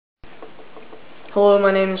Hello,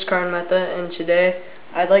 my name is Karan Mehta, and today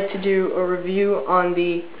I'd like to do a review on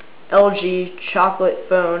the LG chocolate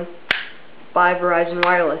phone by Verizon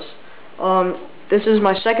Wireless. This is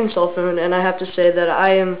my second cell phone, and I have to say that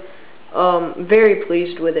I am very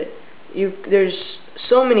pleased with it. There's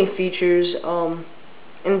so many features, and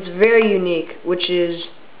it's very unique,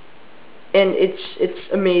 and it's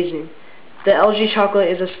amazing. The LG Chocolate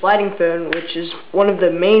is a sliding phone, which is one of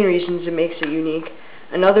the main reasons it makes it unique.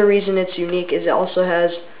 Another reason it's unique is it also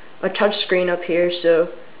has a touch screen up here, so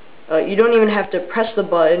you don't even have to press the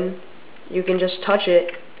button. You can just touch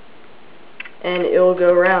it and it'll go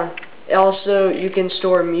around. Also, you can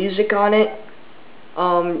store music on it.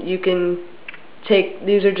 You can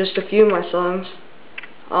these are just a few of my songs.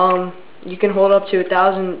 You can hold up to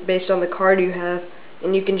 1,000 based on the card you have,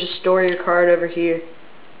 and you can just store your card over here,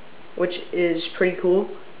 which is pretty cool.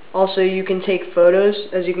 Also, you can take photos.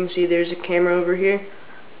 As you can see, there's a camera over here.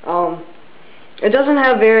 It doesn't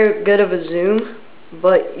have very good of a zoom,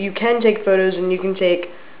 but you can take photos, and you can take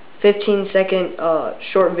 15-second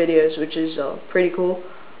short videos, which is pretty cool.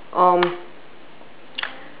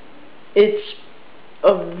 It's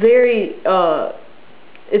a very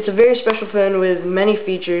special phone with many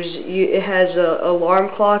features. It has an alarm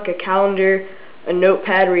clock, a calendar, a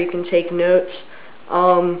notepad where you can take notes.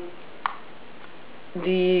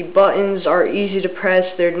 The buttons are easy to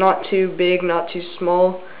press. They're not too big, not too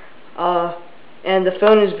small. And the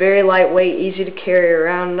phone is very lightweight, easy to carry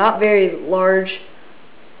around, not very large.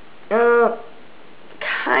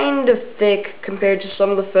 Kind of thick compared to some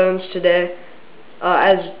of the phones today,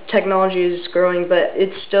 as technology is growing, but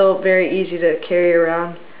it's still very easy to carry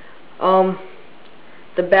around.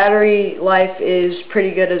 The battery life is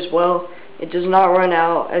pretty good as well. It does not run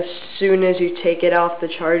out as soon as you take it off the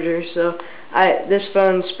charger, so this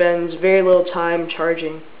phone spends very little time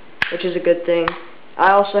charging, which is a good thing.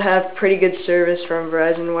 I also have pretty good service from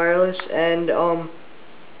Verizon Wireless, and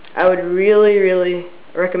I would really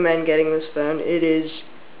recommend getting this phone. It is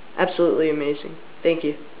absolutely amazing. Thank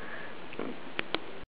you.